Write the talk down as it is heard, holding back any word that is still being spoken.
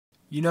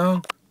You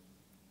know,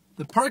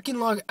 the parking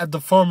lot at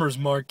the farmer's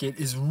market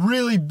is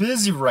really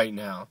busy right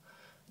now.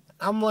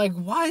 I'm like,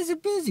 why is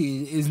it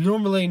busy? It's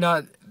normally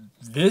not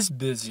this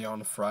busy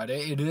on a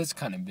Friday. It is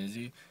kind of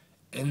busy.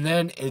 And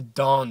then it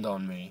dawned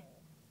on me.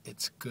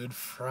 It's Good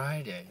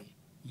Friday.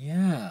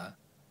 Yeah.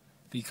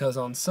 Because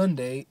on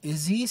Sunday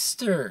is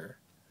Easter.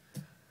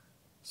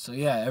 So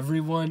yeah,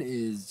 everyone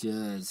is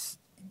just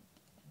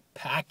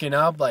packing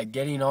up, like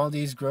getting all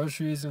these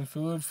groceries and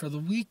food for the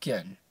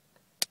weekend.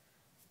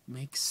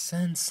 Makes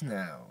sense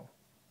now.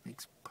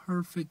 Makes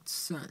perfect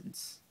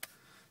sense.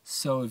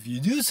 So if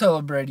you do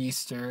celebrate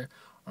Easter,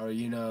 or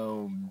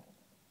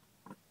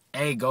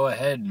hey, go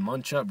ahead and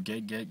munch up,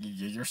 get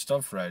your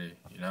stuff ready,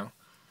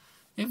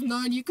 If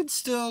not, you could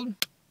still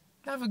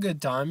have a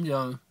good time,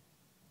 And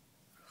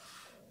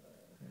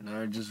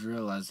I just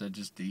realized I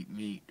just eat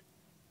meat,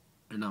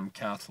 and I'm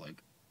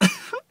Catholic.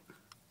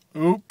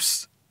 Oops.